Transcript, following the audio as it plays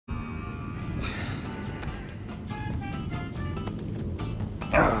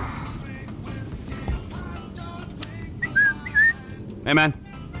Hey, man.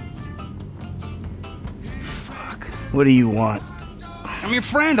 Fuck. What do you want? I'm your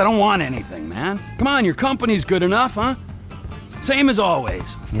friend. I don't want anything, man. Come on, your company's good enough, huh? Same as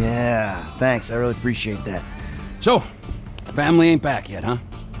always. Yeah, thanks. I really appreciate that. So, family ain't back yet, huh?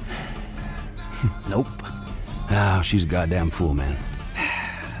 Nope. Oh, she's a goddamn fool, man.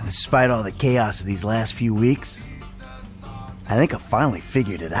 Despite all the chaos of these last few weeks, I think I finally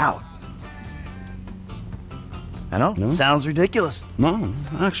figured it out. I know, No? Sounds ridiculous. No,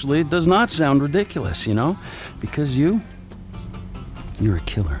 actually, it does not sound ridiculous, you know? Because you're a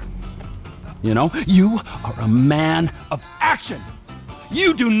killer. You know? You are a man of action.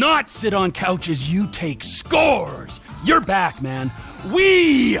 You do not sit on couches, you take scores. You're back, man.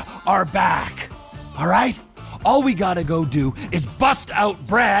 We are back. All right? All we gotta go do is bust out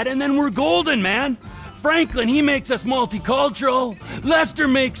Brad, and then we're golden, man. Franklin, he makes us multicultural. Lester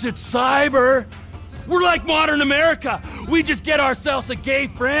makes it cyber. We're like modern America. We just get ourselves a gay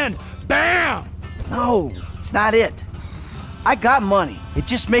friend. Bam! No, it's not it. I got money. It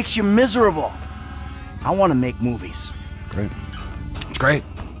just makes you miserable. I want to make movies. Great. It's great.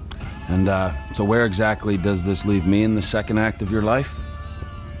 And, so where exactly does this leave me in the second act of your life?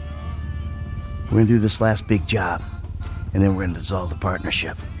 We're gonna do this last big job, and then we're gonna dissolve the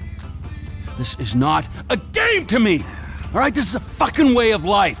partnership. This is not a game to me! Alright, this is a fucking way of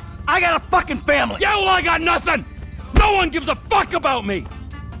life. I got a fucking family! Yeah, well, I got nothing! No one gives a fuck about me!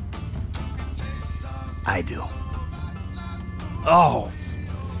 I do. Oh.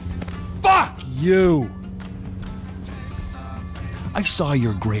 Fuck you! I saw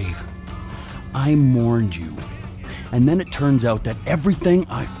your grave. I mourned you. And then it turns out that everything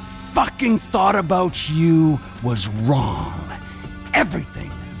I fucking thought about you was wrong.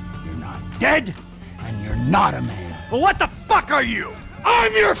 Everything. You're not dead, and you're not a man. Well, what the fuck are you?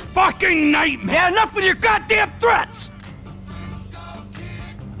 I'm your fucking nightmare! Yeah, enough with your goddamn threats!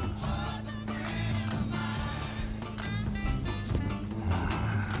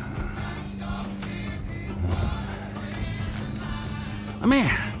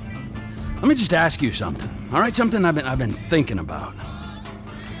 Let me just ask you something, all right? Something I've been thinking about.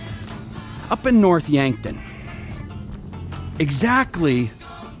 Up in North Yankton, exactly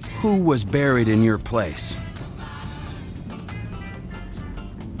who was buried in your place?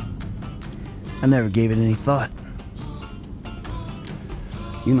 I never gave it any thought.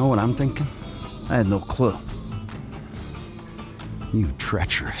 You know what I'm thinking? I had no clue. You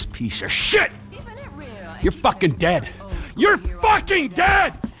treacherous piece of shit! You're fucking dead! You're fucking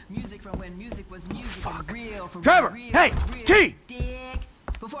dead! Fuck. Trevor! Hey! T!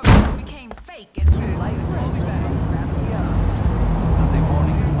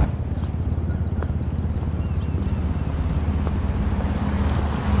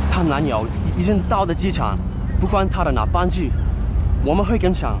她男友已经到了机场，不管他的哪班机，我们会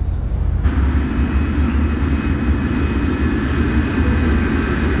跟上。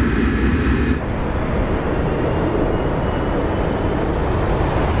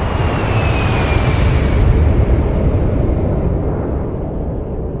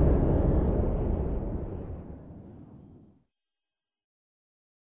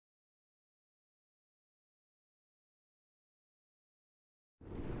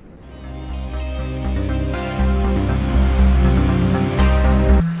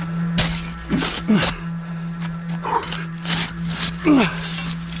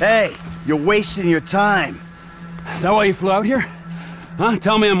Hey, you're wasting your time. Is that why you flew out here? Huh?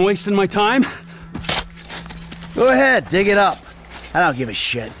 Tell me I'm wasting my time? Go ahead, dig it up. I don't give a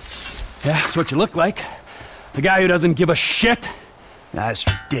shit. Yeah, that's what you look like. The guy who doesn't give a shit. That's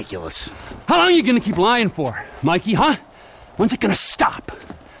ridiculous. How long are you gonna keep lying for, Mikey, huh? When's it gonna stop?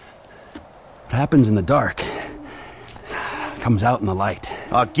 What happens in the dark comes out in the light.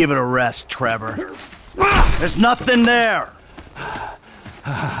 I'll give it a rest, Trevor. There's nothing there.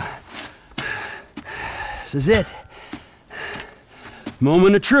 This is it.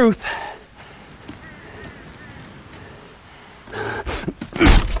 Moment of truth.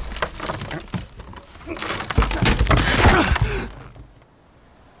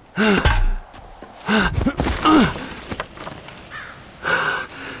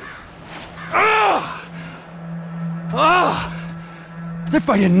 As if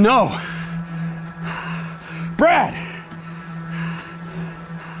I didn't know. Brad!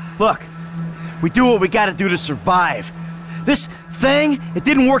 Look, we do what we gotta do to survive. This thing, it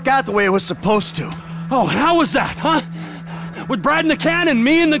didn't work out the way it was supposed to. Oh, and how was that, huh? With Brad in the can,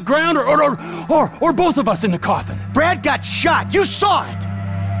 me in the ground, or both of us in the coffin? Brad got shot, you saw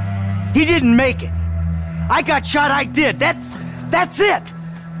it! He didn't make it. I got shot, I did. That's it!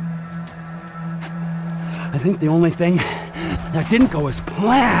 I think the only thing that didn't go as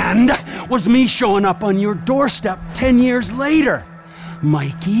planned was me showing up on your doorstep 10 years later.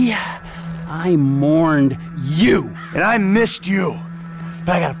 Mikey, I mourned you. And I missed you.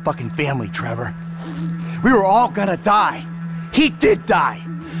 But I got a fucking family, Trevor. We were all gonna die. He did die.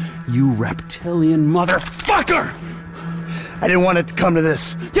 You reptilian motherfucker! I didn't want it to come to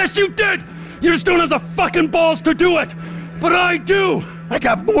this. Yes, you did! You just don't have the fucking balls to do it! But I do! I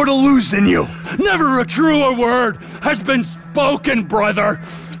got more to lose than you. Never a truer word has been spoken, brother!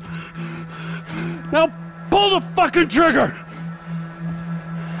 Now pull the fucking trigger!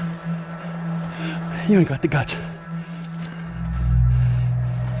 You ain't got the guts.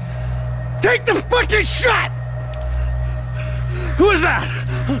 Take the fucking shot! Who is that?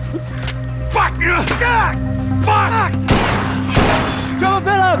 Fuck! Fuck! Trevor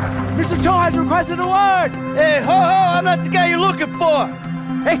Phillips! Mr. Cho has requested a word! Hey, ho ho, I'm not the guy you're looking for!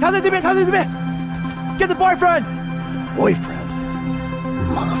 Hey, 他在这边 Get the boyfriend! Boyfriend?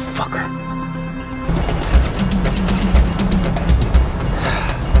 Motherfucker.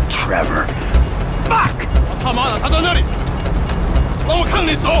 Trevor. Fuck! 他妈的，他在那里！让我看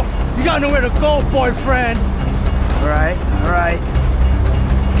你走！ You got nowhere to go, boyfriend! Alright, alright.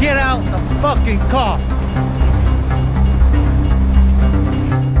 Get out the fucking car!